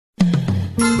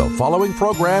The following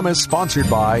program is sponsored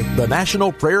by the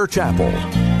National Prayer Chapel.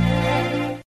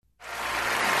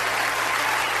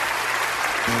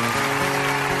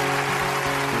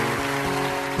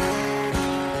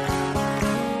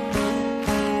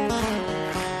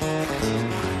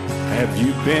 Have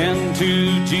you been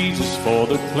to Jesus for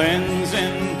the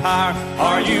cleansing power?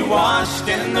 Are you washed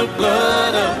in the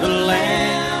blood of the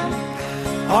Lamb?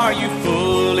 Are you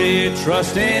fully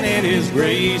trusting in His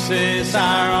grace this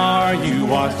hour? Are you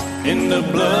washed in the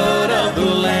blood of the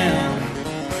Lamb?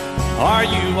 Are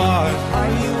you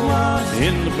washed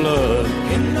in the blood,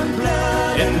 in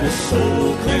the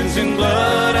soul cleansing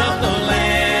blood of the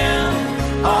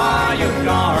Lamb? Are your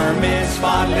garments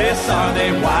spotless? Are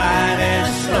they white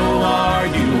as snow? Are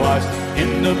you washed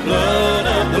in the blood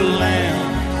of the Lamb?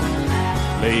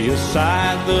 Lay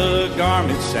aside the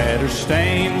garments that are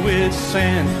stained with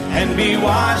sin and be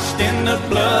washed in the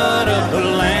blood of the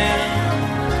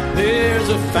Lamb. There's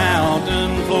a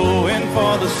fountain flowing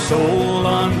for the soul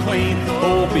unclean.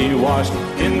 Oh, be washed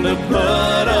in the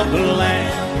blood of the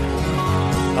Lamb.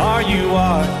 Are you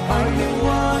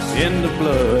washed in the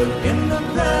blood,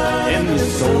 in the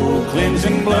soul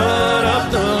cleansing blood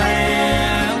of the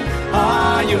Lamb?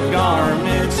 Are your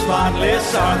garments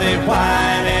spotless? Are they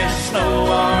white as snow?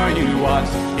 Are you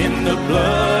washed in the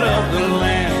blood of the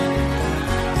Lamb?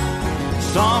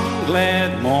 Some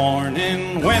glad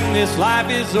morning when this life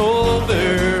is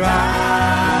over,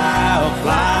 I'll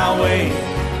fly away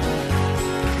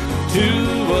to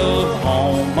a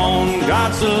home on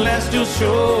God's celestial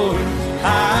shore.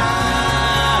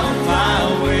 I'll fly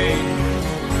away.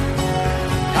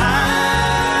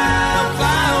 I'll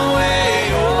fly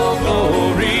away, oh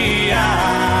glory.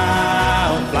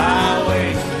 I'll fly away.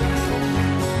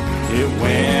 Yeah,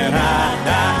 when I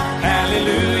die,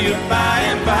 hallelujah, by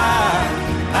and by,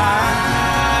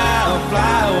 I'll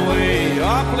fly away.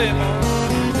 I'll play my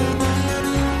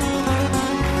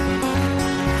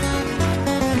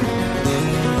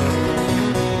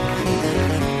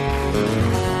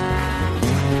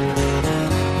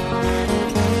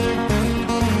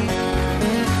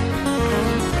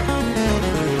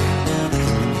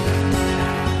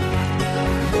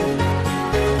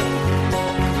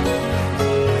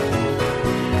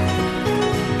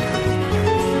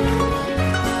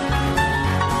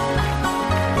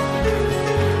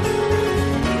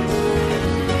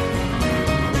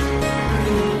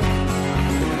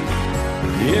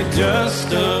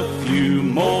just a few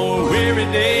more weary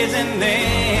days and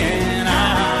then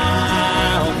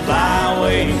I'll fly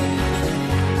away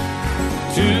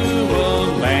to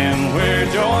a land where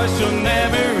joy shall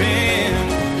never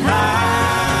end.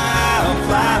 I'll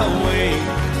fly away.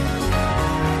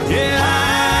 Yeah,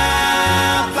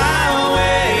 I'll fly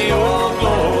away, oh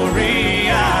glory.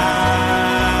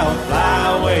 I'll fly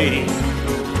away.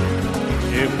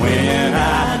 Yeah, when I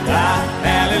die,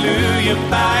 hallelujah,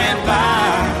 by and by,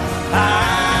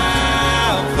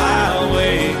 I'll fly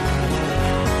away.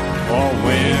 For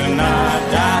when I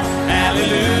die,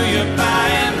 hallelujah, by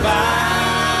and by,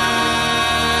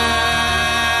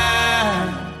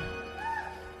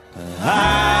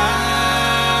 I'll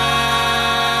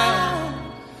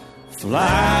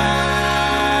fly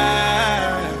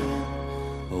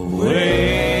away.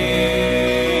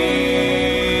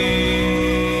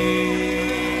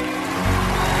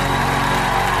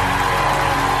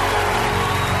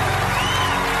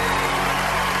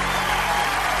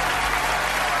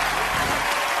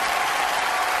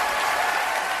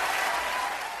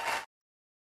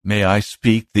 May I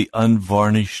speak the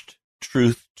unvarnished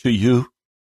truth to you?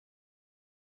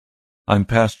 I'm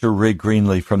Pastor Ray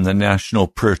Greenley from the National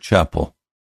Prayer Chapel.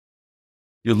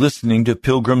 You're listening to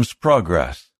Pilgrim's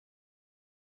Progress.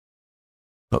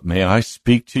 But may I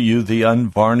speak to you the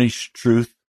unvarnished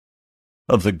truth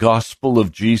of the gospel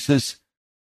of Jesus?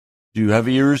 Do you have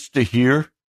ears to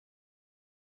hear?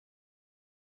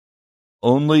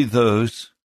 Only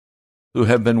those who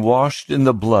have been washed in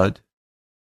the blood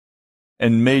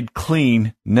and made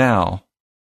clean now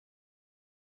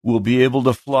will be able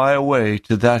to fly away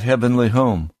to that heavenly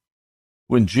home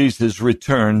when Jesus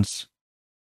returns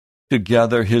to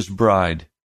gather his bride.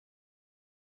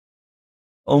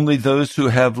 Only those who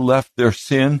have left their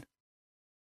sin,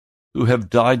 who have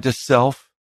died to self,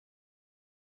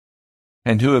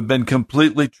 and who have been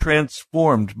completely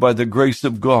transformed by the grace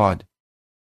of God,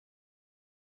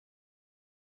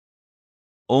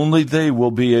 only they will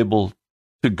be able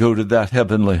to go to that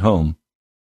heavenly home.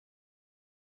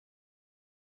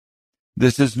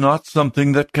 This is not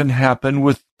something that can happen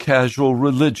with casual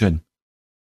religion.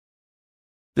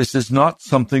 This is not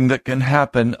something that can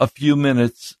happen a few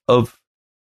minutes of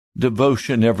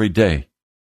devotion every day.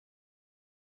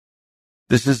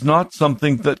 This is not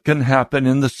something that can happen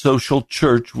in the social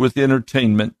church with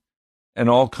entertainment and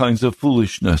all kinds of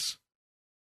foolishness.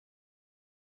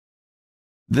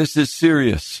 This is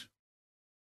serious.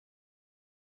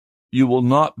 You will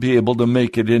not be able to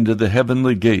make it into the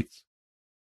heavenly gates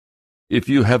if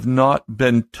you have not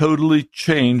been totally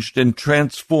changed and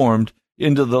transformed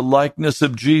into the likeness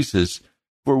of Jesus,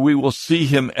 for we will see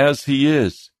him as he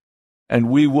is, and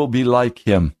we will be like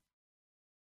him.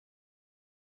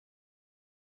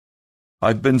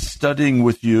 I've been studying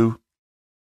with you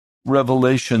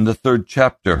Revelation, the 3rd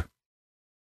chapter.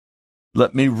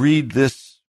 Let me read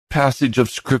this passage of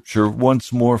Scripture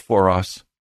once more for us.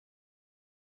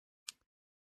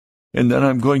 And then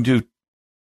I'm going to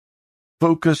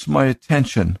focus my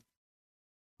attention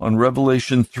on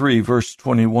Revelation 3, verse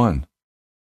 21.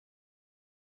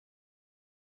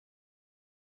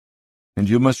 And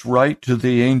you must write to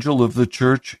the angel of the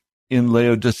church in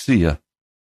Laodicea.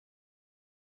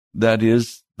 That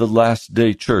is the last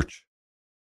day church.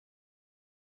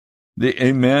 The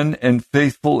Amen and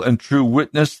faithful and true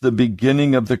witness, the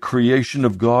beginning of the creation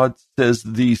of God, says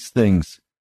these things.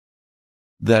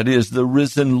 That is, the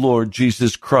risen Lord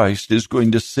Jesus Christ is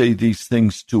going to say these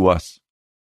things to us.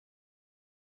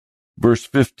 Verse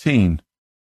 15,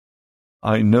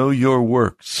 I know your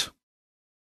works,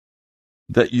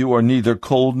 that you are neither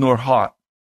cold nor hot.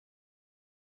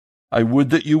 I would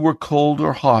that you were cold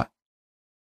or hot.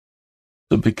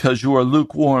 So because you are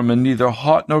lukewarm and neither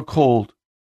hot nor cold,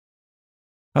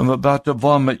 I'm about to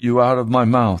vomit you out of my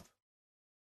mouth.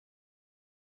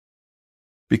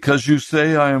 Because you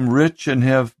say, I am rich and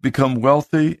have become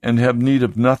wealthy and have need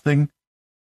of nothing,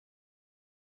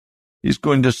 he's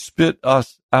going to spit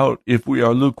us out if we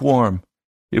are lukewarm,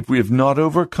 if we have not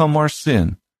overcome our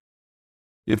sin,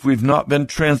 if we've not been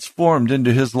transformed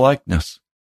into his likeness.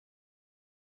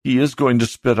 He is going to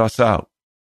spit us out.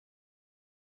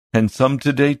 And some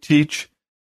today teach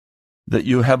that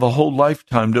you have a whole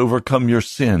lifetime to overcome your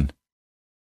sin.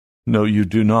 No, you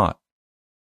do not.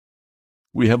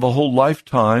 We have a whole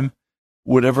lifetime,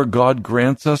 whatever God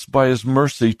grants us by his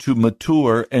mercy, to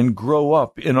mature and grow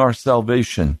up in our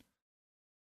salvation.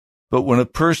 But when a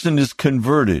person is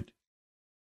converted,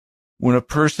 when a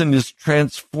person is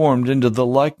transformed into the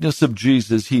likeness of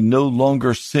Jesus, he no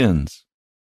longer sins.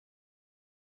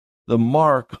 The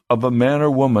mark of a man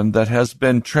or woman that has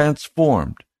been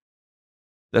transformed,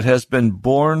 that has been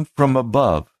born from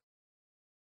above,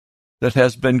 that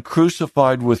has been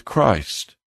crucified with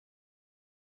Christ,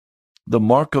 the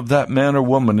mark of that man or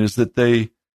woman is that they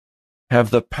have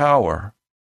the power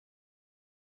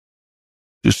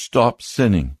to stop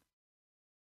sinning.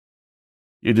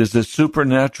 It is a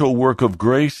supernatural work of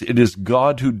grace. It is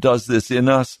God who does this in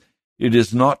us. It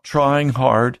is not trying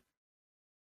hard.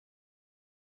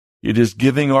 It is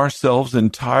giving ourselves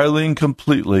entirely and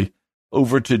completely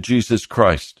over to Jesus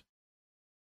Christ.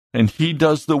 And he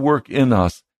does the work in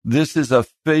us. This is a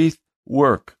faith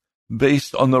work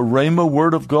based on the Rhema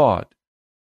word of God,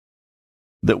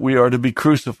 that we are to be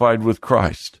crucified with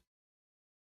Christ.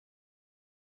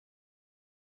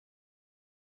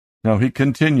 Now he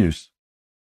continues,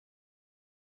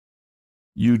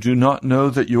 you do not know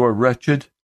that you are wretched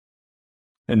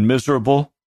and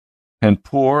miserable and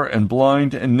poor and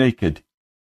blind and naked.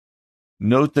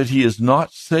 Note that he is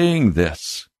not saying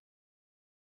this.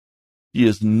 He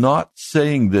is not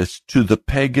saying this to the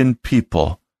pagan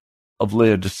people of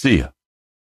Laodicea.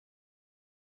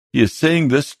 He is saying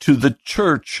this to the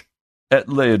church at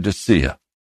Laodicea,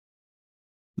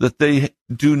 that they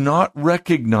do not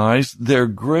recognize their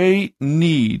great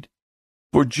need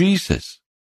for Jesus.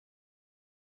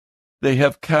 They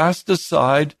have cast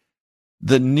aside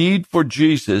the need for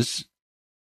Jesus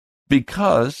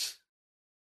because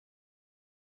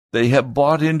they have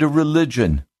bought into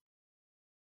religion,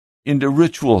 into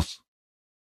rituals.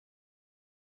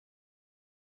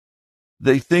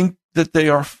 They think that they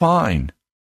are fine.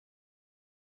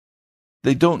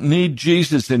 They don't need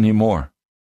Jesus anymore.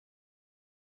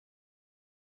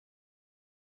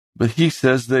 But he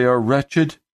says they are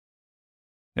wretched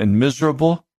and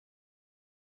miserable,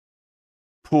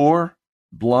 poor,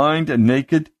 blind, and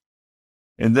naked.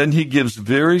 And then he gives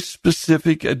very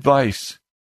specific advice.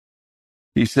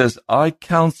 He says, I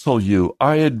counsel you,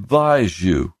 I advise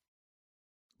you,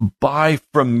 buy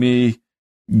from me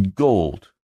gold.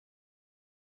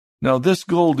 Now, this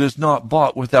gold is not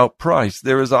bought without price.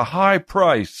 There is a high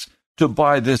price to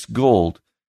buy this gold.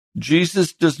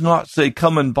 Jesus does not say,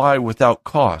 come and buy without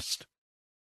cost,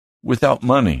 without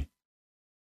money.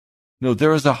 No,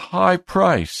 there is a high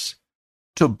price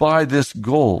to buy this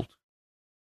gold.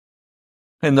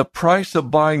 And the price of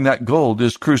buying that gold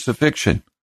is crucifixion.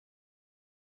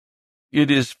 it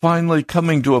is finally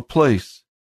coming to a place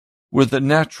where the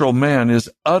natural man is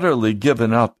utterly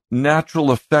given up.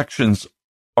 Natural affections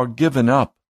are given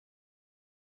up.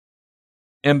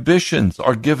 Ambitions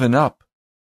are given up.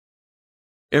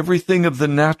 Everything of the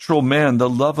natural man, the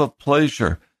love of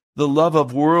pleasure, the love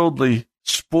of worldly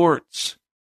sports,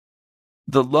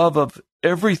 the love of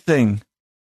everything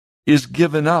is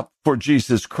given up for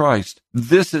Jesus Christ.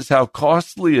 This is how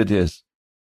costly it is.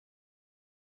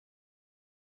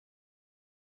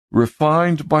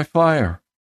 Refined by fire.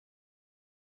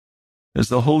 As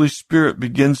the Holy Spirit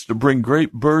begins to bring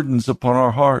great burdens upon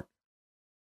our heart,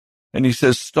 and He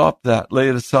says, stop that, lay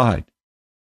it aside.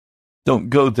 Don't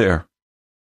go there.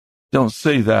 Don't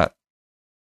say that.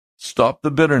 Stop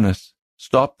the bitterness.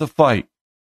 Stop the fight.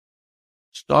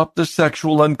 Stop the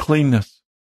sexual uncleanness.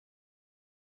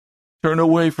 Turn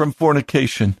away from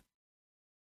fornication.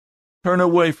 Turn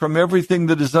away from everything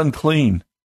that is unclean.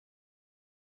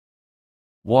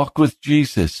 Walk with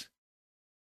Jesus.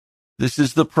 This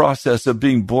is the process of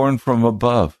being born from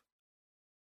above.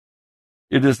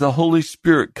 It is the Holy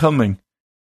Spirit coming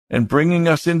and bringing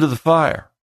us into the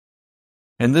fire.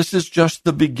 And this is just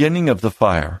the beginning of the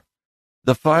fire.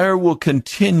 The fire will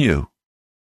continue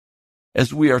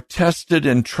as we are tested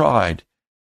and tried,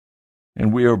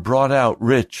 and we are brought out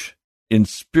rich in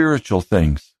spiritual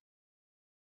things.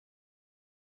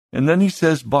 And then He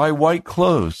says, buy white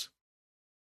clothes.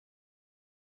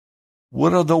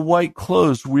 What are the white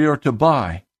clothes we are to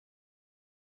buy?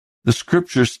 The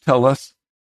Scriptures tell us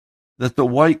that the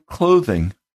white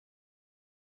clothing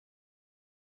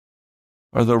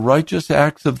are the righteous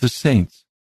acts of the saints.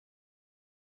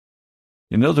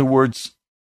 In other words,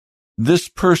 this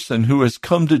person who has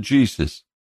come to Jesus,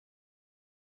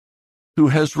 who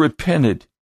has repented,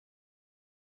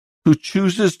 who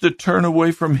chooses to turn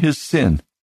away from his sin,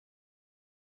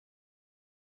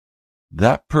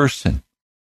 that person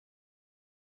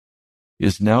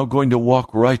is now going to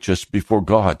walk righteous before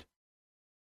God.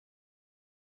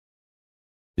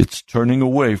 It's turning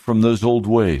away from those old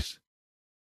ways.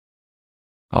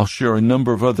 I'll share a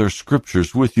number of other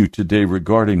scriptures with you today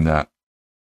regarding that.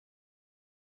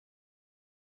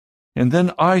 And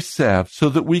then eye salve so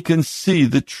that we can see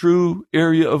the true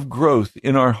area of growth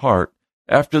in our heart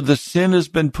after the sin has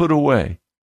been put away.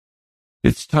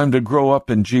 It's time to grow up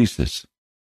in Jesus.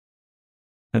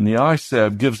 And the eye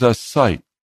salve gives us sight.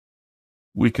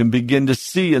 We can begin to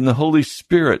see in the Holy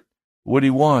Spirit what He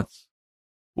wants,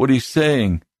 what He's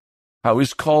saying, how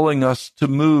He's calling us to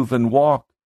move and walk.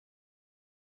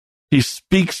 He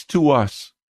speaks to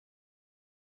us.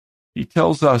 He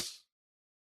tells us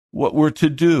what we're to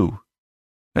do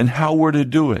and how we're to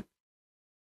do it.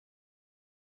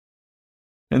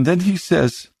 And then He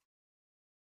says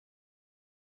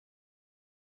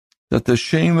that the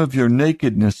shame of your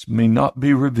nakedness may not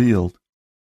be revealed.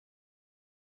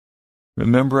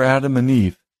 Remember Adam and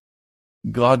Eve.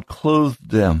 God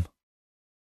clothed them.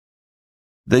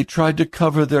 They tried to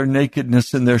cover their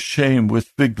nakedness and their shame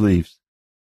with fig leaves.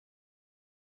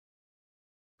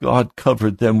 God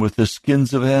covered them with the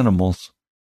skins of animals.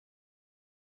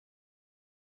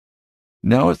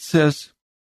 Now it says,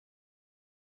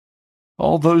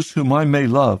 all those whom I may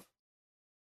love,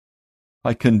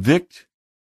 I convict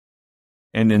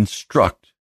and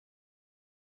instruct.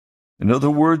 In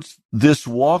other words, this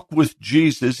walk with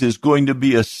Jesus is going to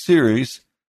be a series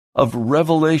of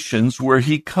revelations where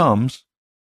He comes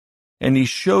and He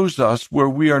shows us where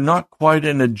we are not quite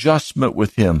in adjustment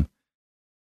with Him.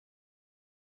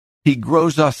 He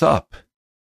grows us up.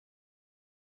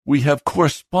 We have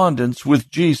correspondence with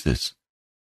Jesus.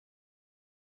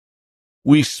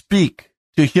 We speak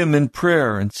to Him in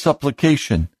prayer and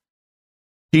supplication.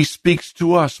 He speaks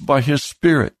to us by His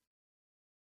Spirit.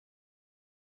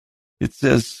 It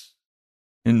says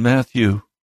in Matthew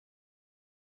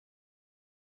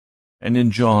and in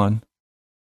John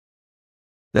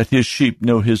that His sheep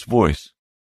know His voice.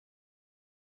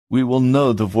 We will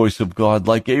know the voice of God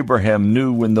like Abraham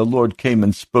knew when the Lord came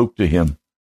and spoke to him.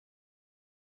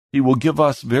 He will give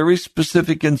us very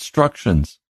specific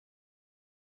instructions.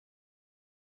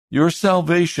 Your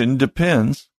salvation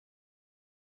depends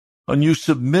on you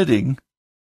submitting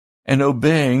and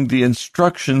obeying the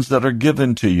instructions that are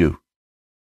given to you.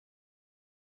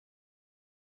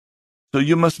 So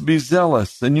you must be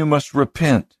zealous and you must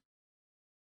repent.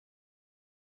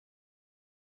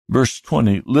 Verse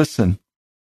 20, listen,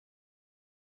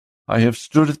 I have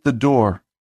stood at the door,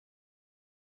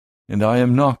 and I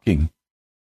am knocking.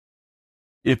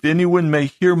 If anyone may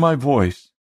hear my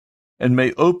voice, and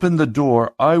may open the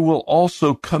door, I will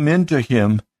also come into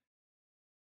him,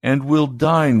 and will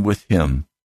dine with him,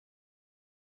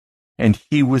 and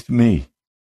he with me.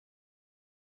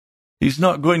 He's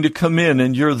not going to come in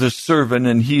and you're the servant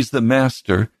and he's the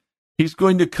master. He's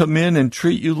going to come in and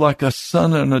treat you like a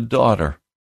son and a daughter.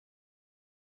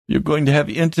 You're going to have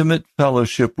intimate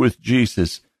fellowship with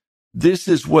Jesus. This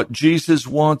is what Jesus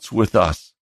wants with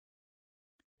us.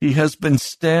 He has been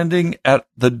standing at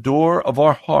the door of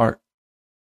our heart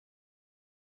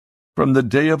from the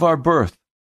day of our birth.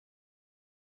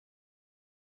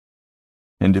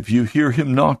 And if you hear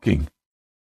him knocking,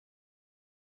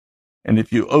 and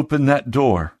if you open that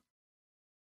door,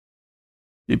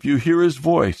 if you hear his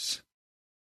voice,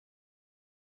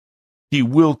 he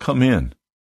will come in.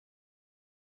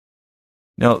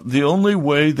 Now, the only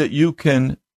way that you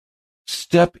can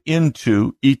step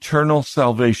into eternal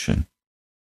salvation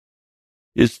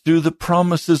is through the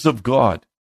promises of God.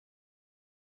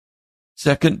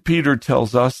 2 Peter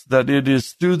tells us that it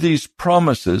is through these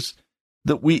promises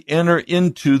that we enter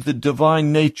into the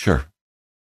divine nature.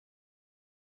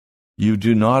 You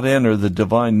do not enter the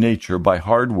divine nature by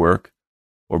hard work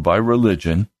or by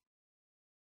religion.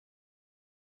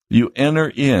 You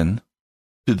enter in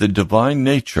to the divine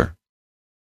nature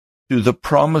through the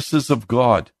promises of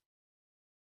God.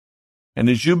 And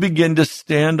as you begin to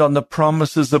stand on the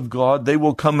promises of God, they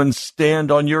will come and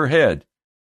stand on your head.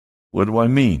 What do I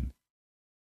mean?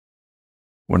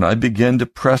 When I begin to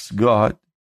press God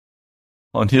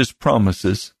on his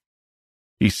promises,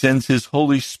 he sends his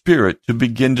Holy Spirit to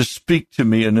begin to speak to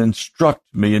me and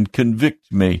instruct me and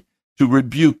convict me, to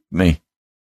rebuke me.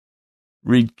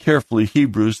 Read carefully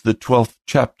Hebrews, the 12th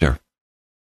chapter.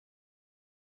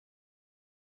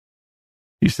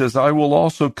 He says, I will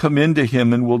also come into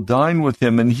him and will dine with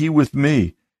him and he with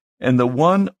me. And the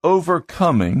one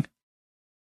overcoming,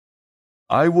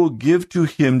 I will give to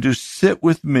him to sit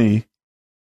with me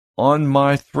on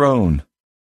my throne.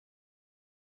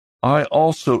 I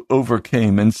also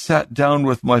overcame and sat down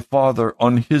with my Father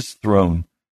on his throne.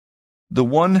 The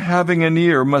one having an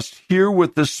ear must hear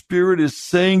what the Spirit is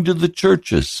saying to the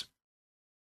churches.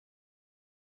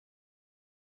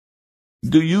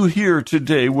 Do you hear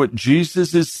today what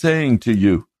Jesus is saying to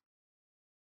you?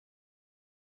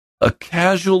 A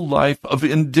casual life of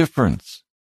indifference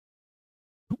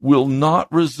will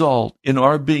not result in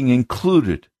our being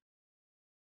included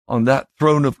on that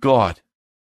throne of God.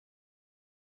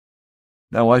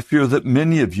 Now, I fear that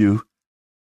many of you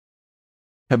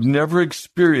have never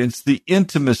experienced the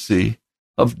intimacy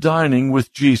of dining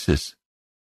with Jesus.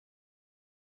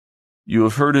 You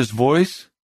have heard his voice,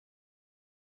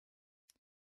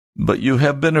 but you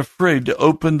have been afraid to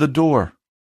open the door.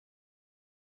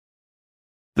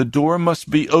 The door must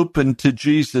be opened to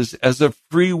Jesus as a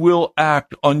free will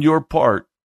act on your part.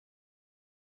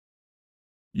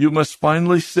 You must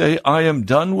finally say, I am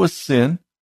done with sin.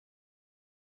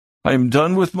 I am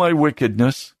done with my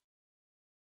wickedness.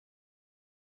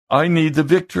 I need the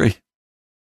victory.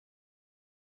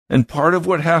 And part of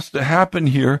what has to happen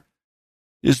here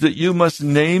is that you must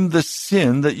name the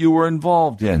sin that you were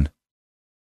involved in.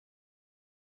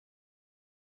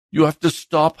 You have to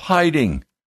stop hiding.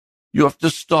 You have to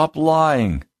stop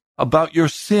lying about your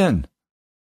sin.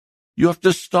 You have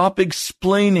to stop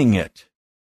explaining it.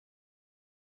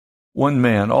 One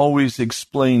man always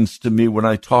explains to me when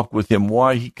I talk with him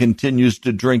why he continues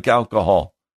to drink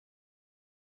alcohol.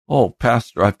 Oh,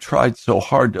 Pastor, I've tried so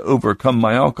hard to overcome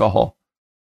my alcohol.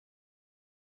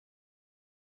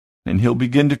 And he'll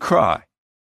begin to cry.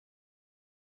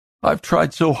 I've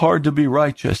tried so hard to be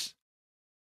righteous.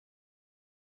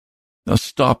 Now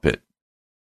stop it.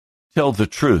 Tell the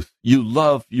truth. You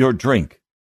love your drink.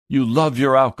 You love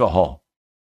your alcohol.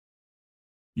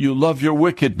 You love your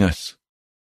wickedness.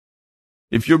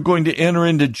 If you're going to enter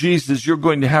into Jesus, you're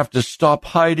going to have to stop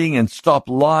hiding and stop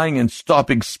lying and stop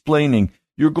explaining.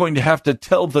 You're going to have to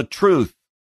tell the truth.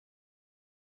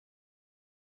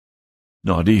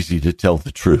 Not easy to tell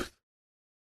the truth.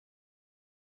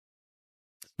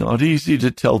 It's not easy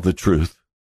to tell the truth.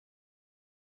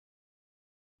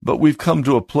 But we've come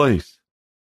to a place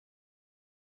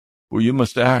where you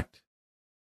must act.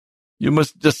 You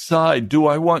must decide, do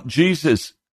I want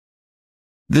Jesus?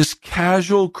 This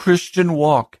casual Christian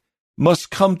walk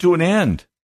must come to an end.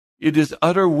 It is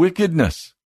utter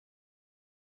wickedness.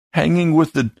 Hanging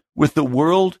with the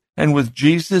world and with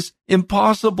Jesus,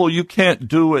 impossible. You can't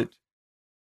do it.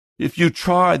 If you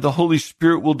try, the Holy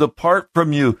Spirit will depart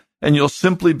from you, and you'll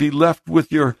simply be left with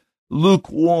your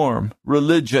lukewarm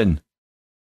religion.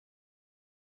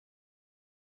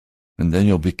 And then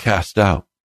you'll be cast out.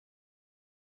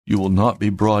 You will not be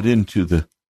brought into the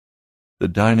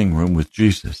dining room with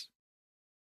Jesus.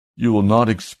 You will not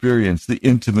experience the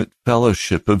intimate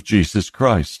fellowship of Jesus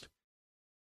Christ.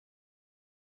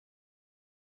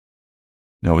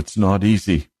 Now, it's not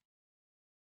easy.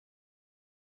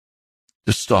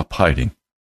 to stop hiding.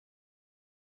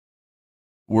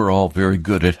 We're all very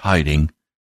good at hiding.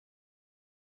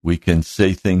 We can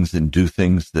say things and do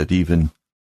things that even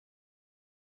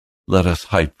let us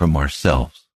hide from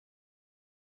ourselves.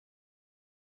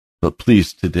 But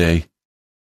please, today,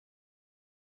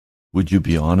 would you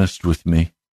be honest with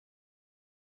me?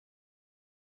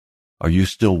 Are you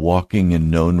still walking in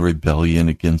known rebellion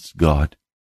against God?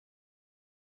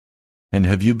 And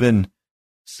have you been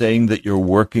saying that you're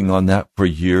working on that for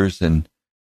years, and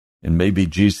maybe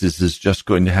Jesus is just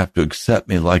going to have to accept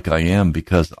me like I am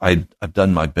because I've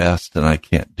done my best and I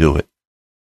can't do it?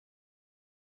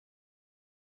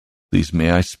 Please, may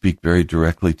I speak very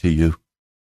directly to you?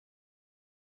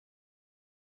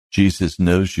 Jesus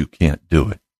knows you can't do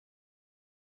it.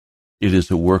 It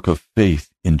is a work of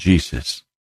faith in Jesus.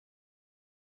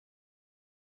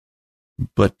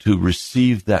 But to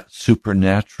receive that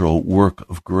supernatural work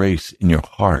of grace in your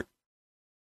heart,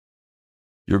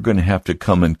 you're going to have to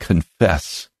come and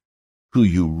confess who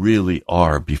you really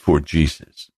are before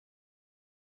Jesus.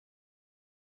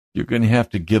 You're going to have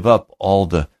to give up all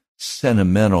the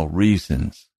sentimental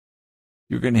reasons.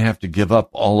 You're going to have to give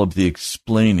up all of the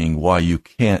explaining why you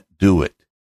can't do it.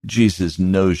 Jesus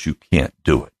knows you can't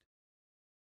do it.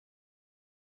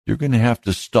 You're going to have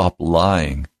to stop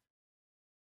lying.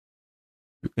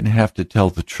 You're going to have to tell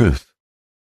the truth.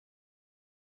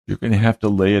 You're going to have to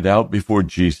lay it out before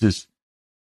Jesus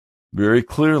very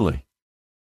clearly.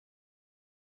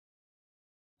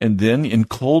 And then in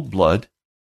cold blood,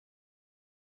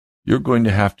 you're going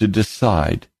to have to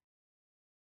decide,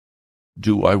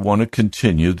 do I want to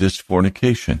continue this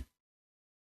fornication?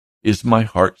 Is my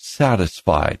heart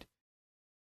satisfied?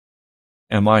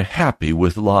 Am I happy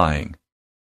with lying?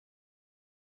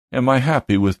 Am I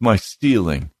happy with my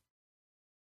stealing?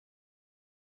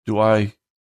 Do I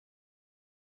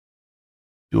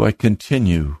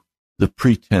continue the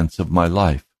pretense of my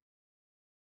life,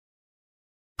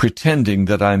 pretending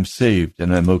that I'm saved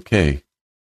and I'm okay?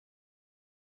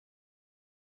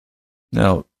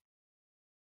 Now,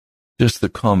 just the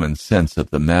common sense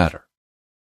of the matter,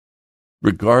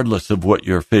 regardless of what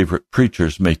your favorite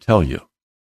preachers may tell you,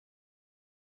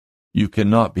 you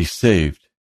cannot be saved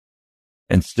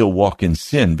and still walk in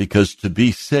sin, because to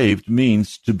be saved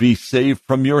means to be saved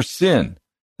from your sin.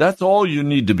 That's all you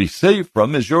need to be saved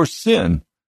from is your sin.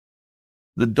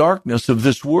 The darkness of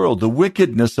this world, the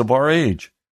wickedness of our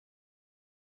age.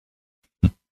 So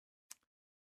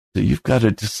you've got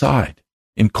to decide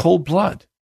in cold blood.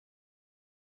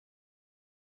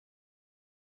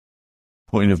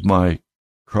 Point of my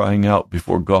crying out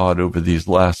before God over these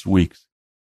last weeks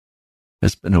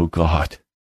has been, oh God,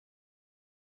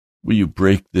 will you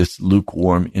break this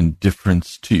lukewarm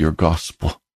indifference to your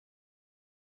gospel?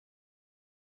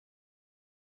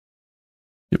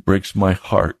 It breaks my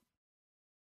heart.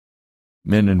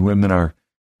 Men and women are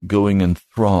going in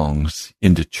throngs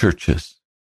into churches.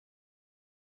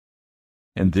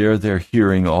 And there they're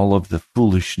hearing all of the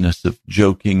foolishness of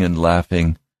joking and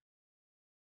laughing.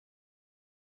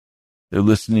 They're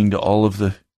listening to all of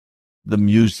the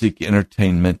music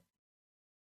entertainment.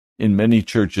 In many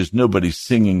churches, nobody's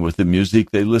singing with the music.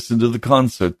 They listen to the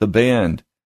concert, the band.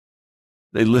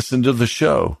 They listen to the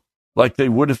show, like they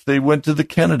would if they went to the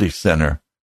Kennedy Center.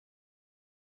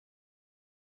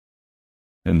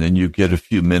 And then you get a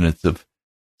few minutes of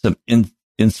some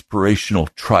inspirational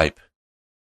tripe.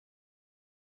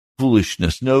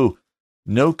 Foolishness,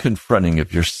 no confronting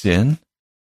of your sin.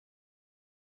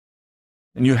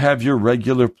 And you have your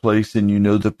regular place, and you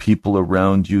know the people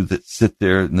around you that sit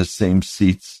there in the same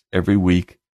seats every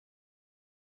week.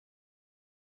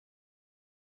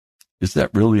 Is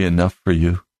that really enough for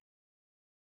you?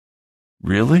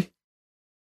 Really?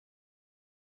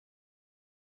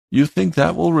 You think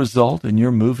that will result in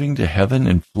your moving to heaven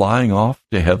and flying off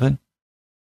to heaven?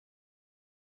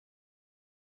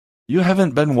 You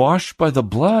haven't been washed by the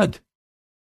blood.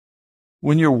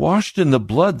 When you're washed in the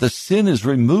blood, the sin is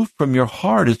removed from your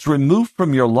heart. It's removed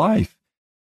from your life.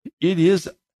 It is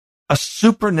a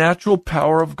supernatural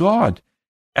power of God.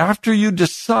 After you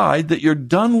decide that you're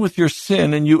done with your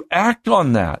sin and you act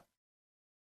on that,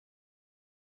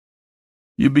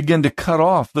 you begin to cut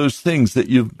off those things that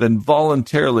you've been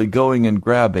voluntarily going and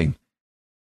grabbing.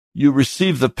 You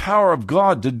receive the power of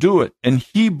God to do it, and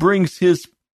He brings His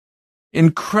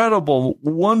incredible,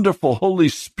 wonderful Holy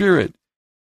Spirit.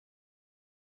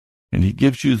 And He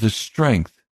gives you the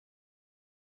strength,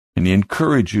 and He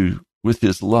encourages you with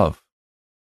His love.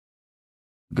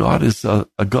 God is a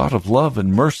God of love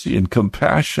and mercy and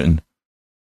compassion.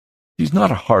 He's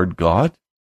not a hard God.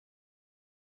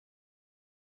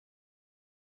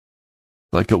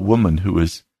 Like a woman who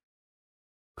is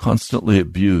constantly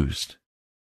abused,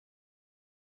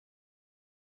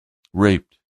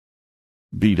 raped,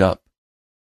 beat up.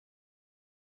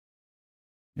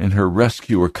 And her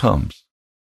rescuer comes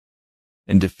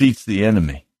and defeats the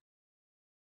enemy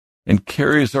and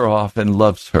carries her off and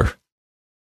loves her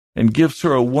and gives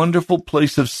her a wonderful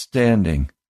place of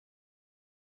standing.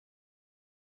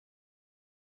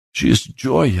 She is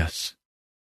joyous.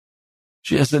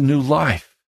 She has a new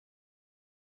life.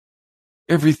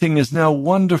 Everything is now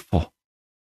wonderful.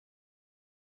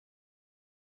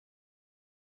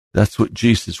 That's what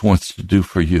Jesus wants to do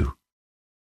for you.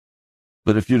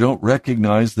 But if you don't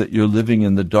recognize that you're living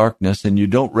in the darkness, and you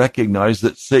don't recognize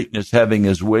that Satan is having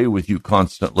his way with you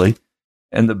constantly,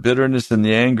 and the bitterness and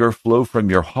the anger flow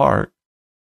from your heart,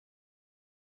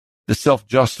 the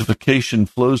self-justification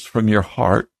flows from your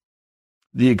heart,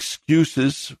 the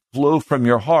excuses flow from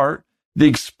your heart, the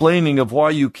explaining of why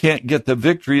you can't get the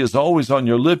victory is always on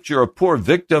your lips. You're a poor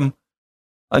victim.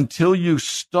 Until you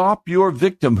stop your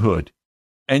victimhood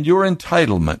and your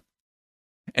entitlement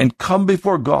and come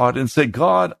before God and say,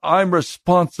 God, I'm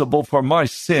responsible for my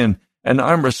sin, and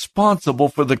I'm responsible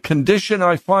for the condition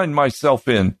I find myself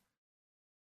in.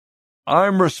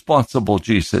 I'm responsible,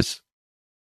 Jesus.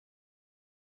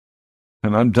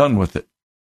 And I'm done with it.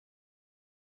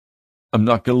 I'm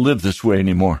not going to live this way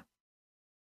anymore.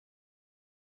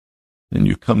 Then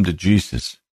you come to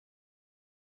Jesus,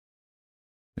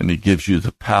 and he gives you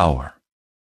the power.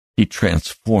 He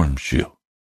transforms you.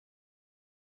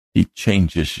 He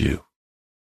changes you.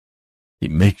 He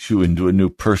makes you into a new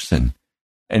person,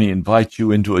 and he invites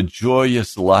you into a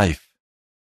joyous life,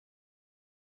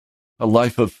 a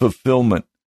life of fulfillment,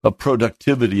 of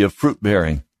productivity, of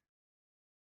fruit-bearing.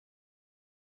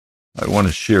 I want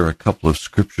to share a couple of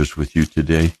scriptures with you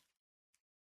today.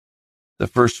 The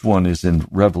first one is in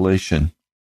Revelation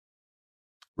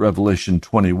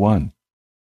 21.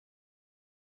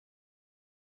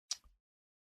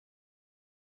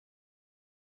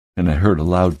 And I heard a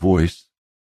loud voice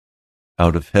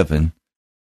out of heaven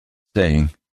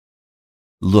saying,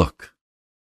 Look,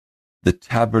 the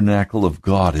tabernacle of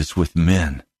God is with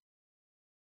men,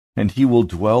 and he will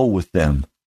dwell with them,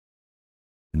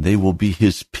 and they will be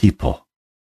his people,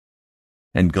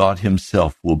 and God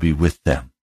himself will be with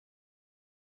them.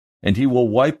 And he will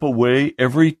wipe away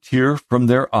every tear from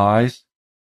their eyes,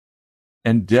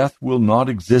 and death will not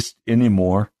exist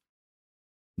anymore,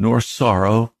 nor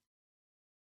sorrow,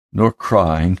 nor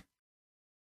crying,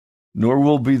 nor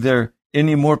will be there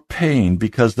any more pain,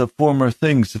 because the former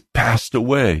things have passed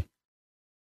away.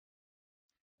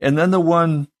 And then the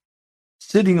one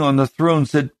sitting on the throne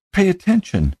said, Pay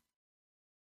attention.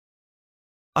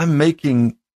 I'm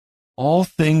making all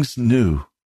things new.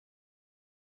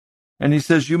 And he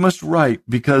says, you must write,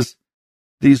 because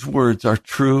these words are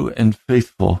true and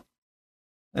faithful.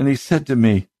 And he said to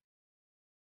me,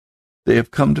 they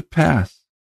have come to pass.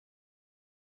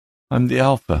 I'm the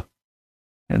Alpha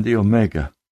and the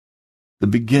Omega, the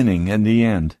beginning and the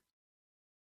end.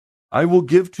 I will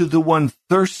give to the one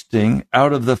thirsting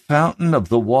out of the fountain of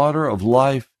the water of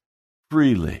life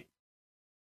freely.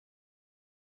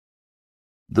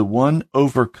 The one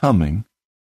overcoming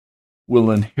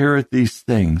will inherit these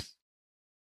things,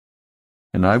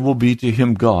 and I will be to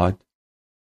him God,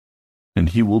 and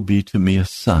he will be to me a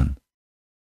son.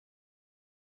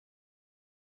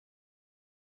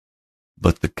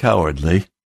 But the cowardly,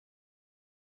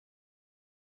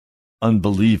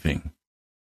 unbelieving,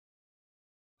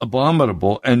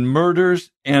 abominable, and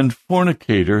murderers and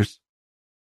fornicators,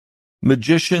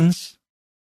 magicians,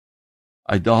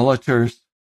 idolaters,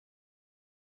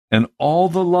 and all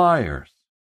the liars,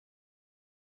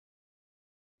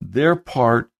 their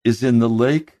part is in the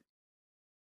lake,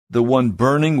 the one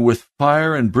burning with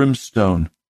fire and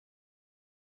brimstone,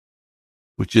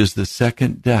 which is the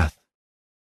second death.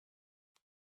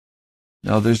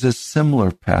 Now there's a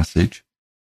similar passage.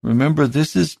 Remember,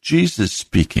 this is Jesus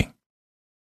speaking.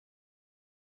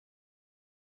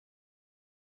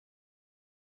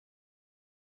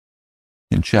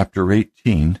 In chapter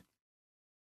 18,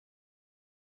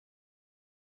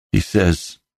 he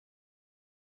says,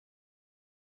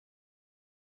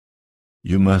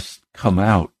 you must come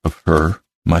out of her,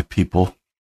 my people.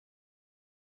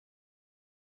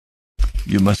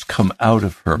 You must come out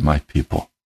of her, my people,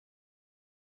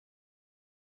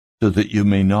 so that you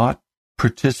may not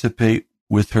participate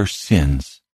with her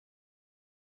sins,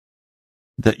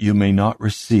 that you may not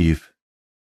receive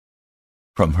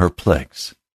from her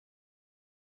plagues.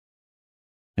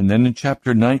 And then in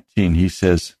chapter 19, he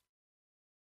says,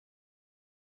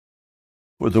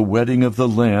 for the wedding of the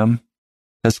Lamb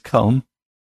has come,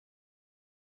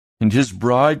 and his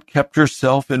bride kept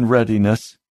herself in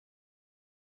readiness.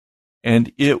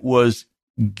 and it was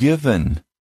given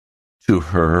to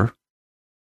her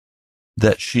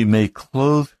that she may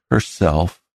clothe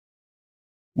herself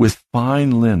with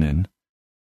fine linen,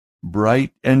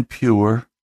 bright and pure,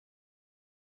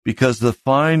 because the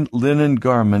fine linen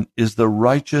garment is the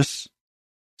righteous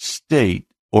state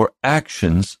or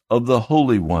actions of the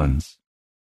holy ones.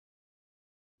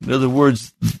 In other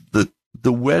words,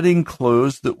 the wedding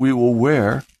clothes that we will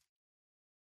wear,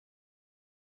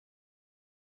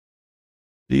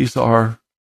 these are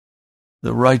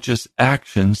the righteous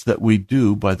actions that we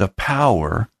do by the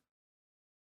power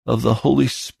of the Holy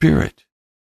Spirit,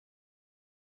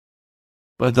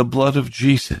 by the blood of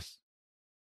Jesus.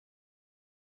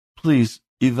 Please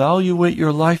evaluate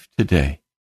your life today.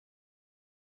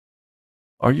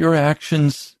 Are your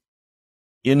actions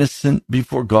innocent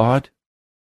before God?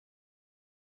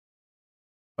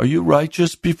 Are you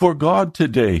righteous before God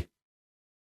today?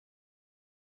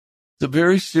 It's a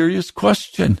very serious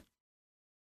question.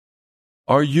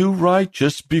 Are you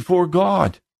righteous before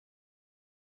God?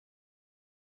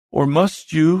 Or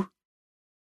must you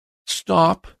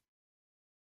stop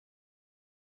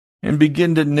and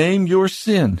begin to name your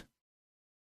sin?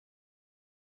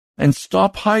 And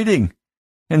stop hiding,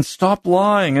 and stop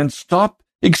lying, and stop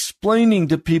explaining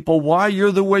to people why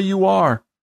you're the way you are.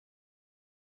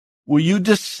 Will you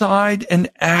decide and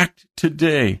act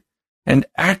today and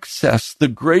access the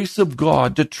grace of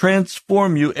God to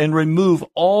transform you and remove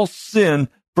all sin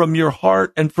from your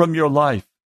heart and from your life?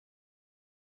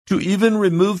 To even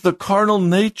remove the carnal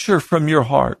nature from your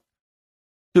heart,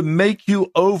 to make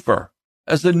you over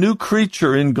as a new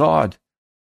creature in God.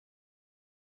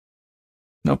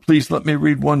 Now, please let me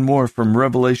read one more from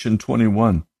Revelation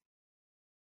 21.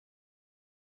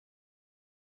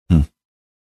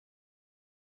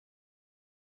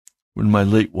 When my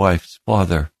late wife's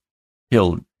father,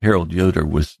 Harold Yoder,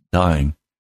 was dying,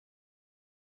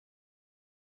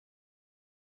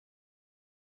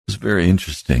 it was very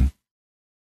interesting.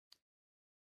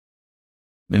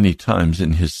 Many times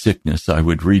in his sickness, I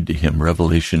would read to him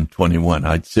Revelation 21.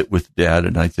 I'd sit with Dad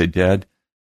and I'd say, Dad,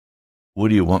 what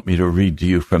do you want me to read to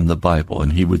you from the Bible?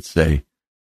 And he would say,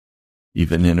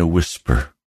 even in a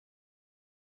whisper,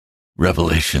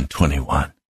 Revelation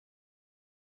 21.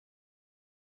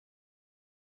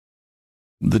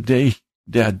 The day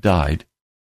Dad died,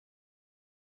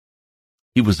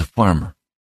 he was a farmer.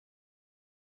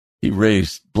 He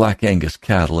raised Black Angus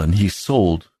cattle, and he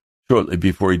sold, shortly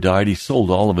before he died, he sold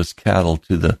all of his cattle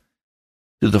to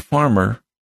the farmer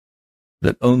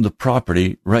that owned the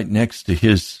property right next to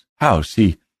his house.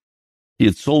 He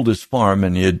had sold his farm,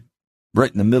 and he had,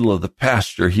 right in the middle of the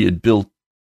pasture, he had built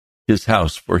his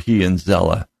house for he and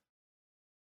Zella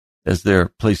as their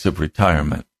place of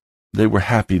retirement. They were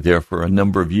happy there for a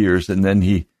number of years, and then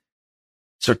he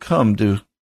succumbed to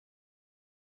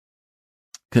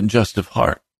congestive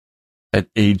heart at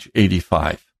age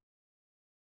 85.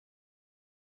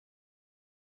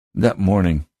 That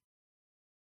morning,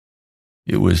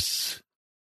 it was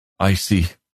icy,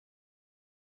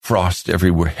 frost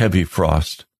everywhere, heavy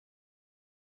frost.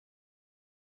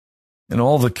 And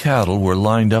all the cattle were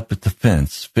lined up at the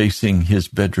fence facing his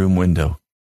bedroom window.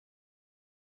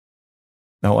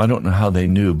 Now, I don't know how they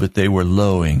knew, but they were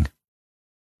lowing.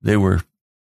 They were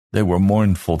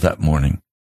mournful that morning.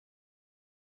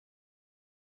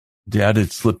 Dad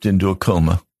had slipped into a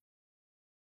coma.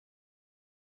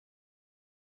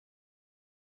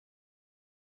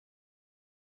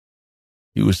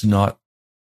 He was not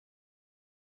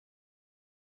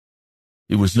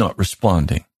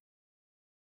responding.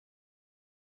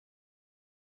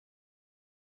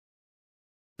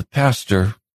 The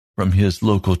pastor from his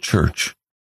local church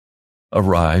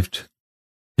arrived.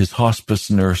 His hospice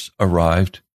nurse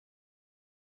arrived.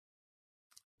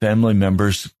 Family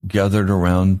members gathered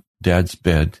around Dad's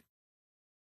bed.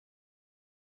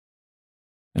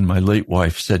 And my late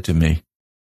wife said to me,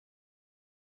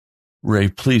 Ray,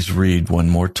 please read one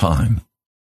more time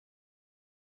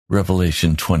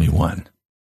Revelation 21.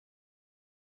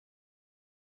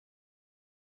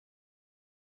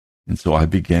 And so I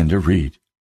began to read.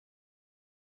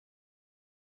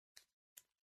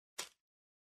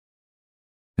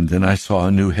 And then I saw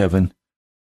a new heaven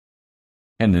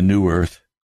and a new earth.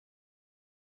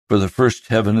 For the first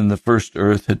heaven and the first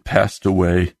earth had passed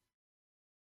away,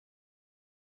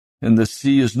 and the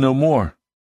sea is no more.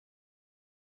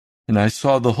 And I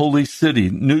saw the holy city,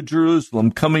 New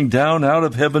Jerusalem, coming down out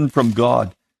of heaven from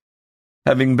God,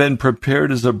 having been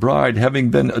prepared as a bride,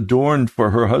 having been adorned for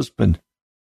her husband.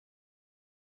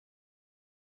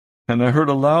 And I heard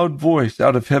a loud voice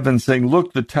out of heaven saying,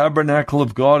 Look, the tabernacle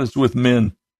of God is with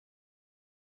men.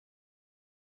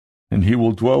 and he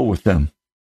will dwell with them.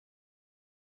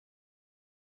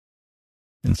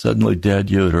 And suddenly Dad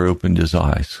Yoder opened his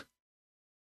eyes,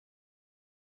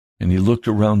 and he looked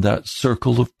around that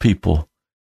circle of people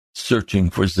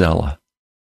searching for Zella.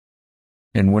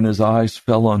 And when his eyes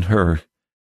fell on her,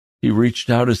 he reached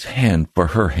out his hand for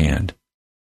her hand.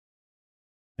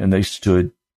 And they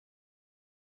stood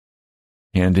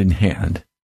hand in hand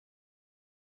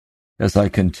as I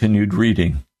continued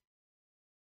reading.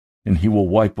 And he will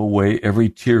wipe away every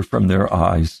tear from their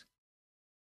eyes.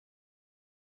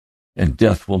 And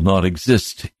death will not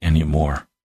exist anymore,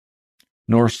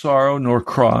 nor sorrow, nor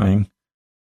crying,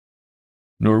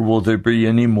 nor will there be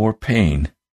any more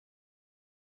pain,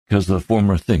 because the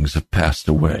former things have passed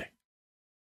away.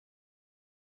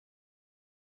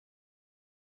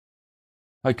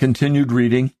 I continued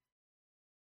reading.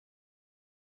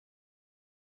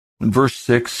 In verse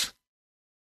 6,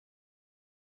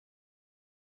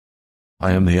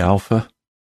 I am the Alpha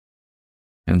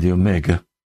and the Omega,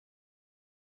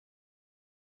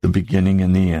 the beginning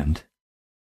and the end.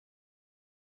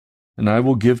 And I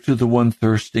will give to the one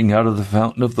thirsting out of the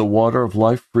fountain of the water of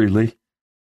life freely.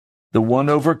 The one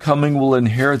overcoming will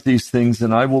inherit these things,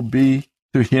 and I will be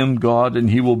to him God, and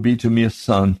he will be to me a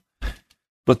son.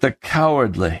 But the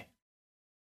cowardly,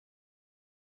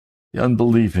 the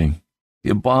unbelieving,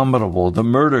 the abominable, the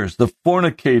murderers, the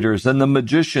fornicators, and the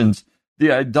magicians,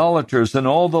 the idolaters, and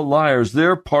all the liars,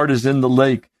 their part is in the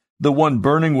lake, the one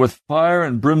burning with fire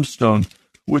and brimstone,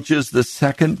 which is the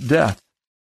second death.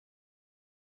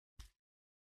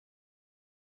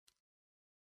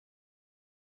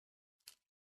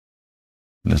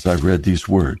 And as I read these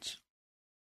words,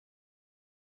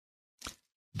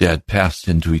 Dad passed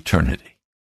into eternity.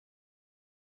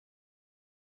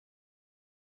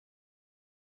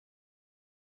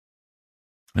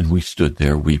 And we stood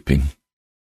there weeping.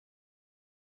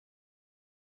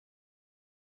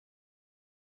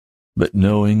 But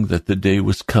knowing that the day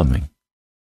was coming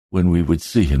when we would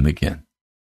see him again.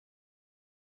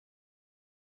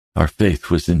 Our faith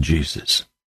was in Jesus.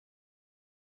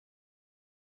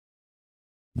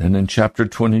 Then in chapter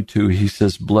 22, he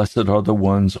says, "Blessed are the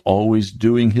ones always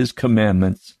doing his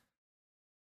commandments,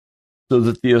 so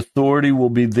that the authority will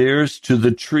be theirs to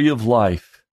the tree of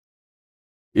life."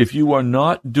 If you are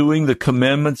not doing the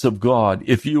commandments of God,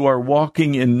 if you are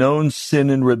walking in known sin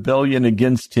and rebellion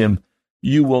against him,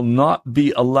 you will not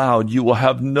be allowed, you will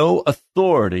have no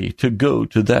authority to go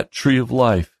to that tree of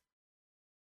life.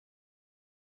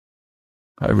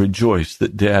 I rejoice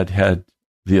that Dad had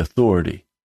the authority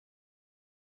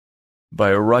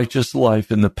by a righteous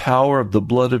life in the power of the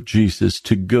blood of Jesus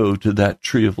to go to that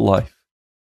tree of life.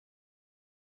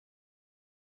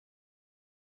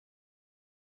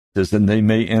 It says, and they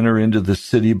may enter into the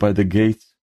city by the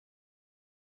gates.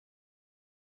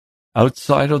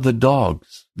 Outside are the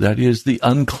dogs, that is, the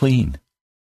unclean,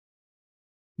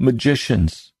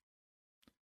 magicians,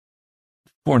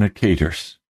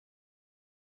 fornicators,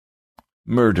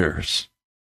 murderers,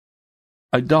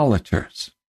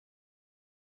 idolaters,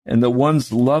 and the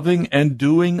ones loving and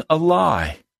doing a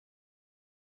lie.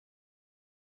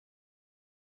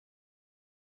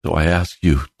 So I ask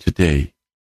you today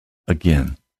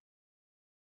again,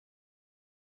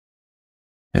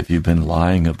 have you been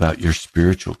lying about your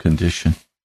spiritual condition?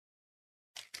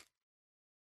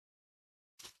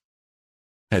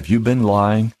 Have you been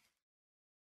lying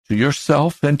to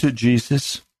yourself and to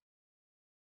Jesus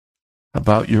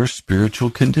about your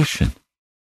spiritual condition?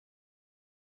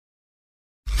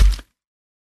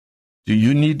 Do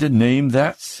you need to name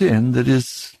that sin that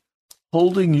is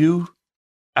holding you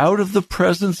out of the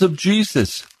presence of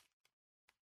Jesus?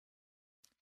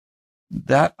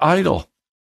 That idol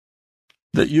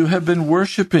that you have been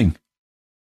worshiping.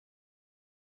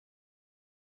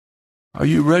 Are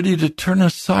you ready to turn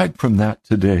aside from that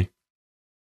today?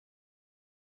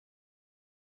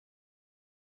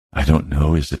 I don't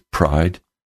know. Is it pride?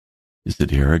 Is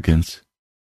it arrogance?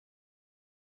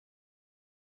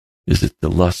 Is it the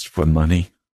lust for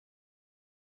money?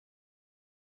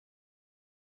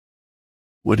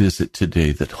 What is it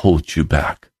today that holds you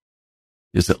back?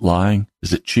 Is it lying?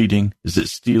 Is it cheating? Is it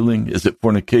stealing? Is it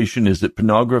fornication? Is it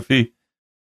pornography?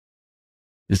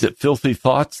 Is it filthy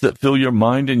thoughts that fill your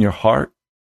mind and your heart?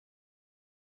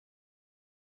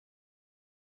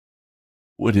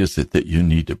 What is it that you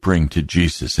need to bring to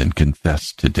Jesus and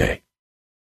confess today?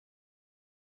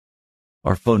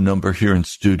 Our phone number here in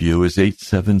studio is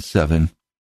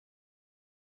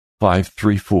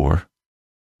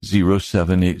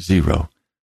 877-534-0780.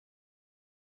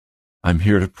 I'm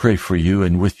here to pray for you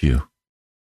and with you.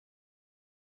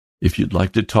 If you'd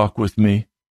like to talk with me,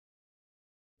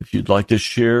 If you'd like to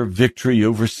share victory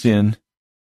over sin,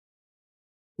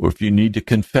 or if you need to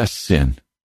confess sin,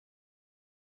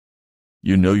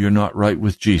 you know you're not right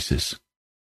with Jesus.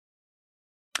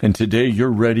 And today you're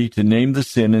ready to name the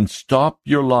sin and stop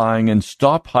your lying and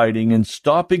stop hiding and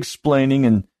stop explaining,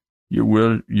 and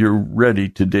you're ready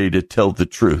today to tell the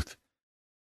truth.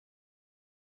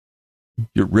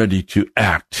 You're ready to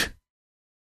act.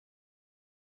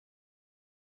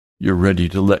 You're ready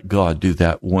to let God do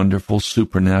that wonderful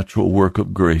supernatural work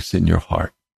of grace in your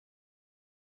heart.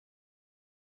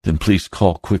 Then please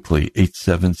call quickly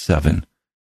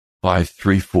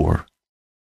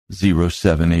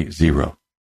 877-534-0780.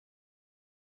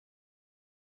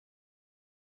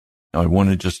 Now, I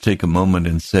want to just take a moment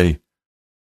and say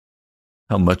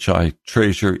how much I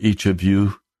treasure each of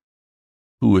you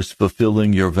who is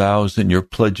fulfilling your vows and your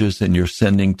pledges and you're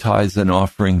sending tithes and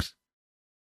offerings.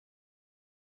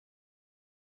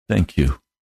 Thank you.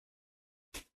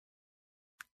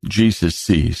 Jesus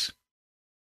sees.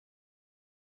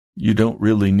 You don't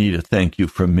really need a thank you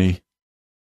from me.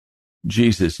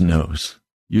 Jesus knows.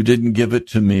 You didn't give it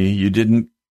to me. You didn't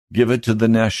give it to the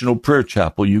National Prayer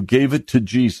Chapel. You gave it to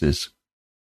Jesus.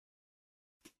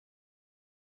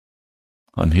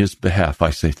 On his behalf,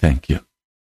 I say thank you.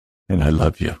 And I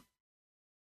love you.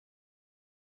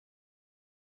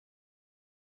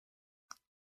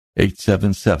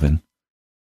 (877)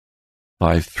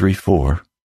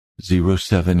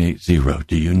 534-0780.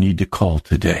 Do you need to call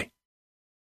today?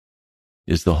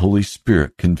 Is the Holy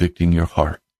Spirit convicting your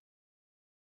heart?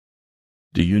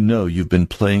 Do you know you've been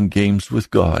playing games with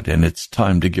God and it's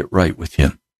time to get right with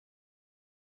Him?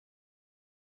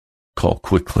 Call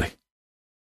quickly.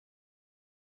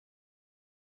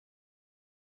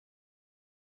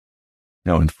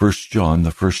 Now in 1 John, the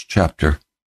first chapter,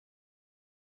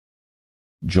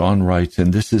 John writes,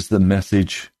 and this is the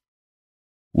message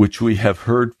which we have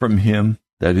heard from him,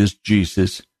 that is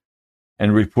Jesus,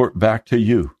 and report back to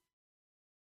you,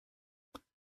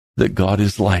 that God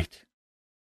is light,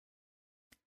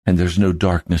 and there's no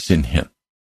darkness in him.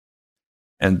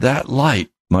 And that light,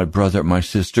 my brother, my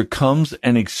sister, comes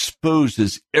and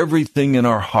exposes everything in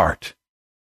our heart.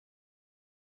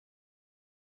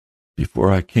 Before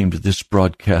I came to this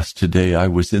broadcast today, I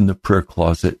was in the prayer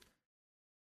closet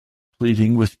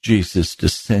pleading with Jesus to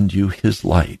send you his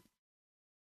light,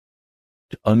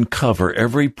 to uncover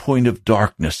every point of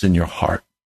darkness in your heart,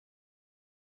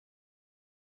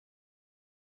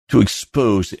 to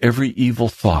expose every evil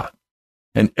thought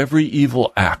and every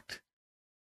evil act,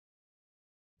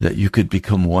 that you could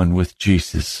become one with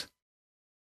Jesus.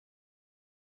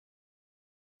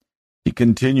 He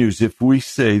continues, if we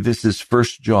say, this is 1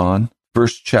 John,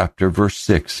 1st chapter, verse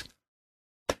 6,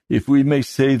 if we may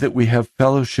say that we have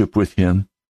fellowship with him,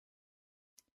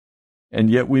 and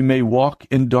yet we may walk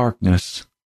in darkness,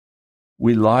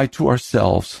 we lie to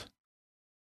ourselves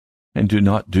and do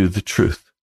not do the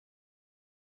truth.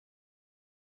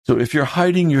 So if you're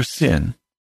hiding your sin,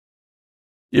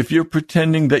 if you're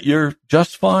pretending that you're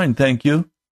just fine, thank you,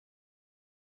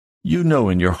 you know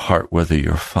in your heart whether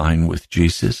you're fine with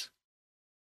Jesus.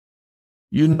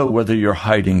 You know whether you're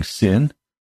hiding sin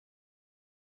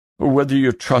or whether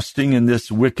you're trusting in this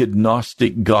wicked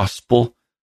Gnostic gospel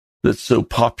that's so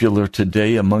popular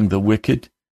today among the wicked,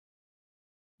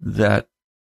 that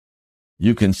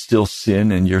you can still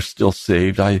sin and you're still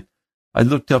saved. I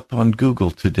looked up on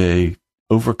Google today,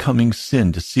 overcoming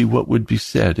sin, to see what would be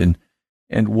said, and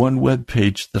one web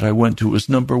page that I went to was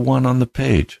number 1 on the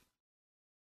page.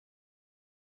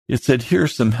 It said,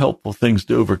 here's some helpful things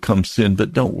to overcome sin,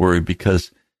 but don't worry, because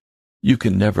you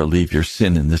can never leave your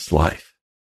sin in this life.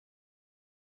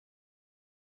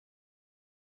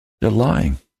 They're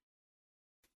lying.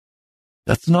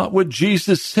 That's not what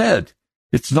Jesus said.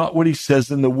 It's not what he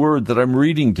says in the word that I'm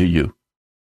reading to you.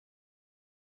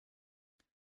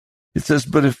 It says,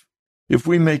 but if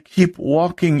we may keep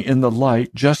walking in the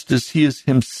light, just as he is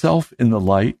himself in the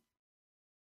light,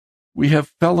 we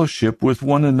have fellowship with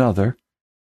one another,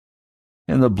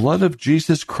 and the blood of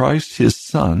Jesus Christ, his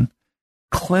Son,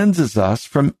 cleanses us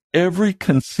from every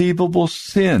conceivable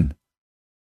sin.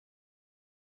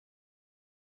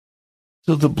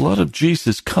 So the blood of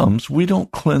Jesus comes. We don't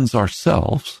cleanse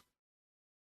ourselves.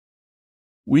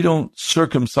 We don't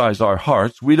circumcise our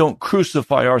hearts. We don't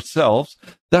crucify ourselves.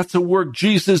 That's a work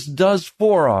Jesus does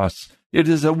for us. It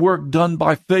is a work done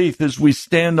by faith as we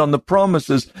stand on the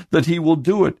promises that he will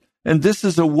do it. And this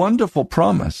is a wonderful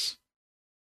promise.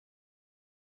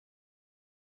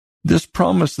 This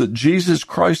promise that Jesus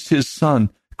Christ, his Son,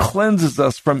 cleanses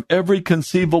us from every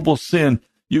conceivable sin.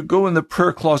 You go in the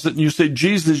prayer closet and you say,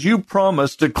 Jesus, you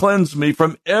promised to cleanse me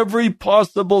from every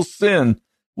possible sin.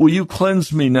 Will you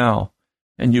cleanse me now?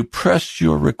 And you press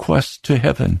your request to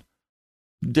heaven,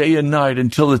 day and night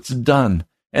until it's done,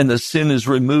 and the sin is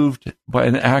removed by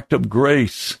an act of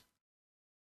grace.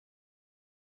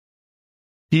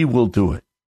 He will do it.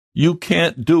 You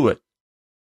can't do it.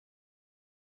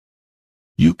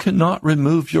 You cannot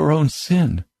remove your own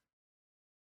sin.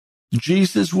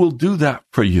 Jesus will do that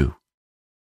for you.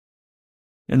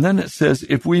 And then it says,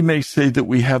 if we may say that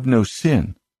we have no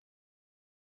sin,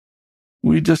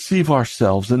 we deceive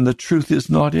ourselves and the truth is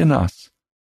not in us.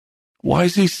 Why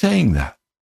is he saying that?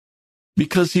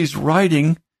 Because he's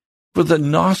writing for the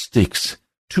Gnostics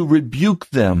to rebuke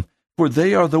them, for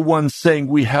they are the ones saying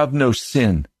we have no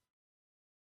sin.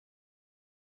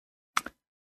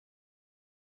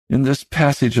 In this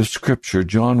passage of Scripture,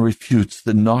 John refutes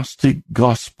the Gnostic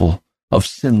gospel of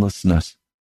sinlessness.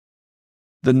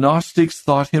 The Gnostics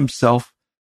thought himself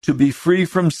to be free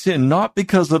from sin, not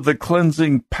because of the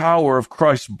cleansing power of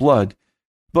Christ's blood,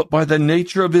 but by the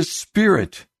nature of his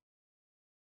Spirit.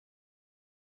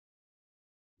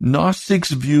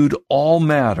 Gnostics viewed all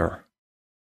matter,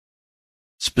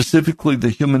 specifically the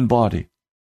human body,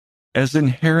 as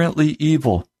inherently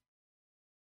evil.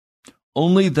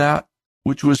 Only that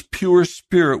which was pure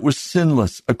spirit was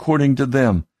sinless, according to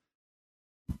them.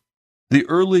 The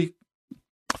early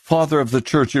father of the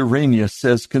church, Irenaeus,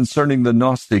 says concerning the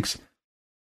Gnostics,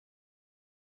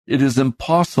 it is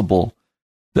impossible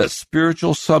that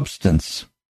spiritual substance,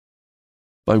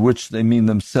 by which they mean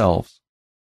themselves,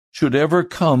 should ever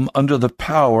come under the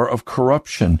power of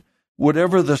corruption,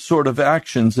 whatever the sort of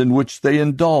actions in which they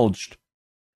indulged.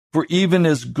 For even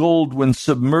as gold, when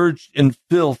submerged in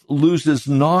filth, loses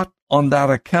not on that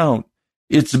account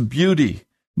its beauty,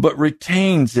 but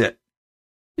retains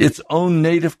its own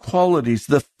native qualities,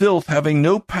 the filth having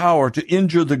no power to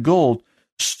injure the gold,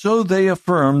 so they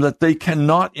affirm that they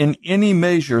cannot in any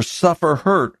measure suffer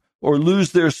hurt or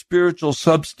lose their spiritual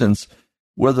substance,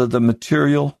 whether the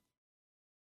material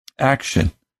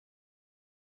action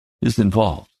is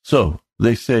involved. So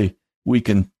they say we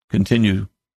can continue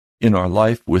in our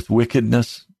life with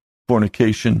wickedness,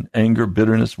 fornication, anger,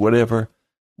 bitterness, whatever.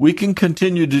 We can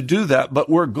continue to do that, but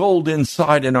we're gold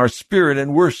inside in our spirit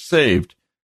and we're saved.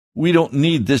 We don't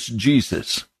need this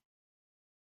Jesus.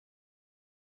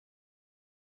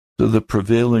 So the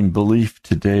prevailing belief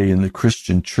today in the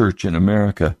Christian church in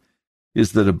America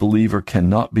is that a believer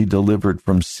cannot be delivered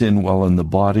from sin while in the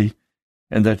body,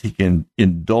 and that he can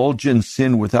indulge in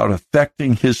sin without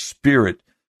affecting his spirit.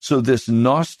 So this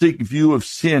Gnostic view of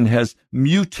sin has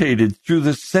mutated through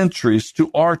the centuries to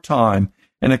our time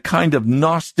in a kind of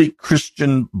Gnostic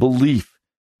Christian belief,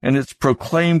 and it's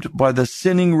proclaimed by the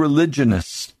sinning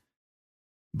religionists,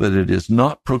 but it is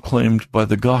not proclaimed by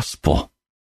the gospel.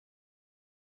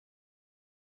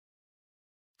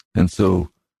 And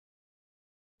so,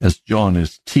 as John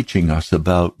is teaching us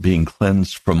about being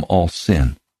cleansed from all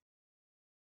sin,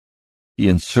 he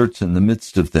inserts in the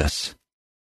midst of this,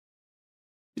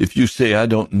 if you say, I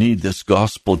don't need this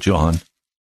gospel, John,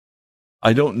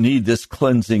 I don't need this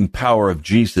cleansing power of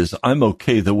Jesus, I'm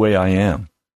okay the way I am.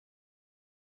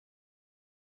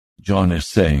 John is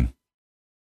saying,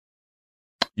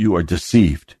 you are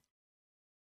deceived,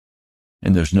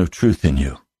 and there's no truth in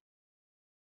you.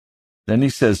 Then he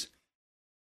says,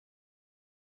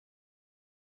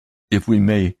 if we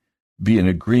may be in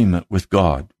agreement with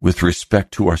God with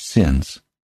respect to our sins,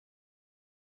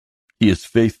 he is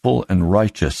faithful and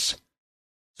righteous,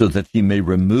 so that he may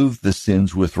remove the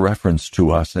sins with reference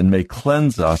to us and may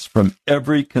cleanse us from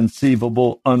every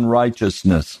conceivable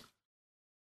unrighteousness.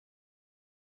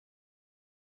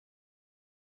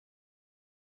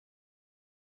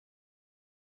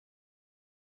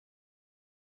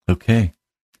 Okay.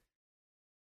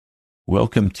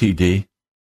 Welcome, TD.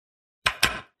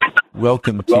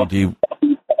 Welcome, TD.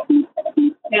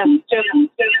 Yes,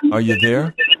 Are you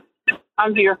there?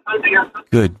 I'm here.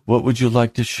 Good. What would you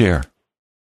like to share?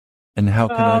 And how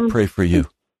can I pray for you?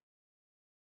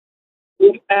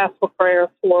 We ask for prayer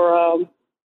for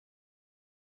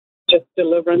just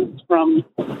deliverance from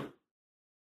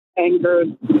anger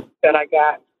that I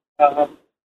got.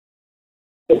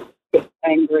 Just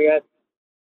angry at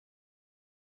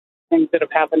things that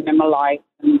have happened in my life,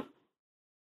 and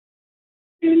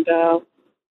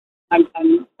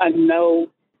I know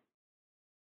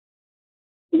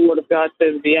the Word of God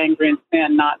says, "Be angry and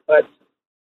sin not," but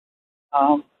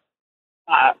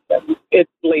it's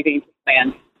leading to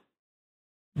sin.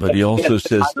 But he also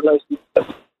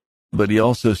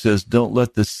says, don't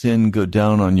let the sin go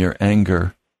down on your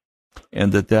anger,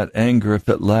 and that anger, if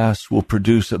it lasts, will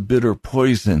produce a bitter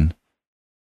poison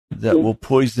that will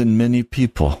poison many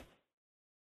people.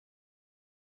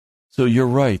 So you're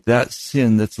right. That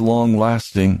sin that's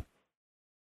long-lasting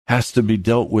has to be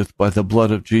dealt with by the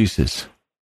blood of Jesus.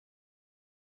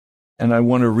 And I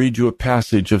want to read you a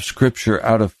passage of Scripture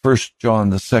out of 1 John,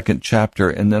 the 2nd chapter,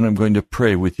 and then I'm going to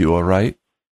pray with you, all right?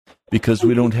 Because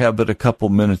we don't have but a couple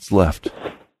minutes left.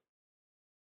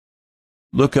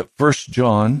 Look at 1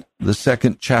 John, the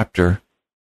 2nd chapter,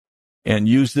 and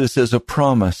use this as a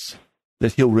promise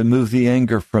that he'll remove the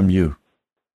anger from you.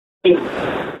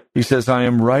 He says, I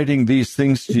am writing these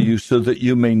things to you so that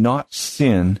you may not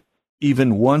sin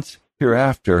even once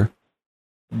hereafter.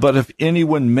 But if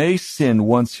anyone may sin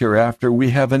once hereafter, we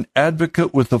have an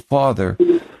advocate with the Father,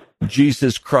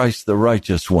 Jesus Christ, the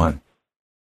righteous one.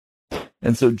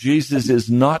 And so Jesus is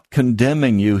not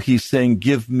condemning you. He's saying,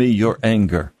 give me your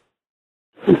anger.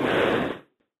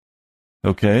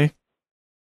 Okay?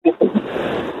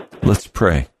 Let's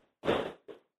pray.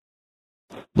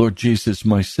 Lord Jesus,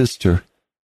 my sister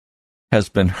has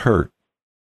been hurt.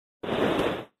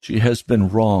 She has been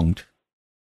wronged.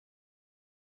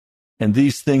 And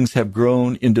these things have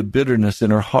grown into bitterness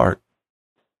in her heart.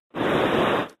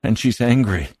 And she's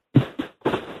angry.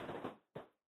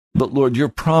 But Lord, your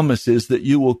promise is that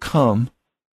you will come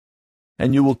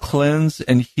and you will cleanse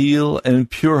and heal and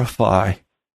purify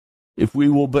if we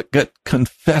will but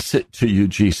confess it to you,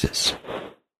 Jesus.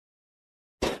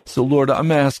 So Lord,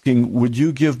 I'm asking, would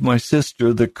you give my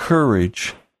sister the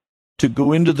courage to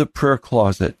go into the prayer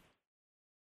closet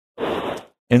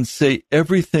and say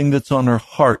everything that's on her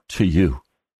heart to you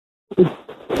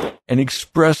and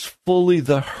express fully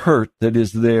the hurt that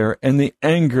is there and the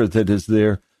anger that is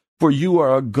there, for you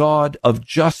are a God of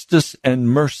justice and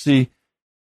mercy,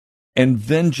 and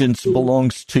vengeance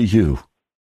belongs to you.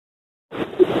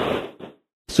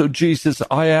 So Jesus,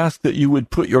 I ask that you would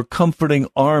put your comforting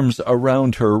arms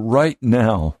around her right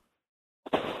now,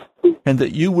 and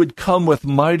that you would come with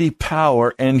mighty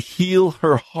power and heal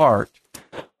her heart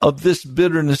of this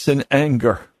bitterness and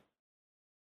anger.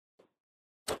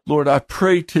 Lord, I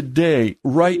pray today,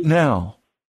 right now,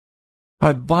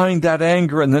 I bind that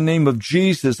anger in the name of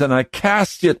Jesus and I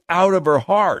cast it out of her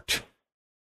heart.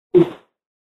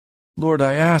 Lord,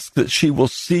 I ask that she will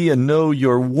see and know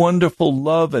your wonderful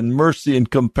love and mercy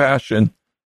and compassion,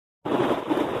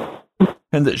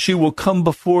 and that she will come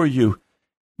before you,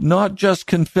 not just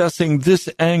confessing this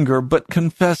anger, but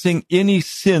confessing any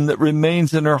sin that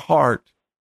remains in her heart,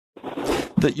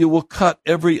 that you will cut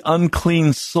every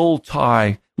unclean soul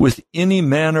tie with any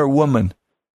man or woman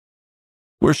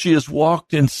where she has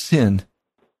walked in sin.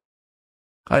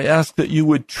 I ask that you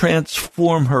would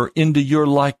transform her into your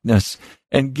likeness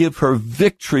and give her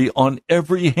victory on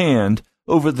every hand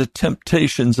over the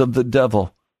temptations of the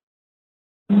devil.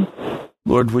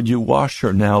 Lord, would you wash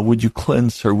her now? Would you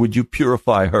cleanse her? Would you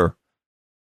purify her?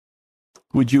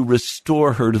 Would you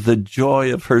restore her to the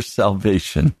joy of her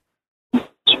salvation?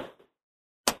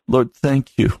 Lord,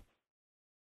 thank you.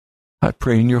 I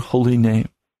pray in your holy name.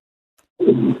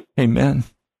 Amen.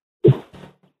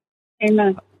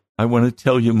 Amen. I want to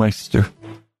tell you, my sister,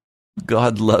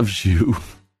 God loves you.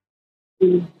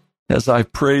 As I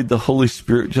prayed, the Holy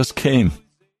Spirit just came.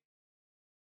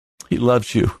 He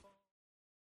loves you.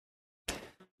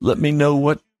 Let me know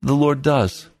what the Lord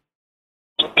does.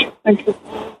 Thank you.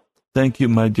 Thank you,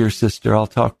 my dear sister. I'll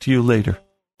talk to you later.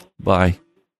 Bye.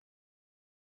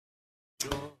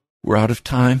 We're out of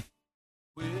time.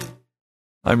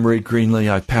 I'm Ray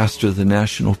Greenley. I pastor the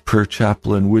National Prayer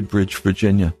Chapel in Woodbridge,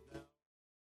 Virginia.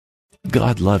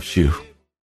 God loves you.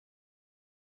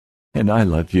 And I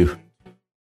love you.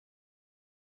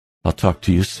 I'll talk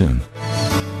to you soon.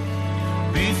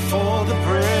 Before the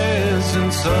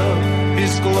presence of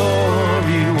His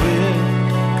glory with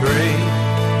great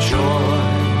joy,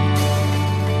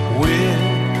 with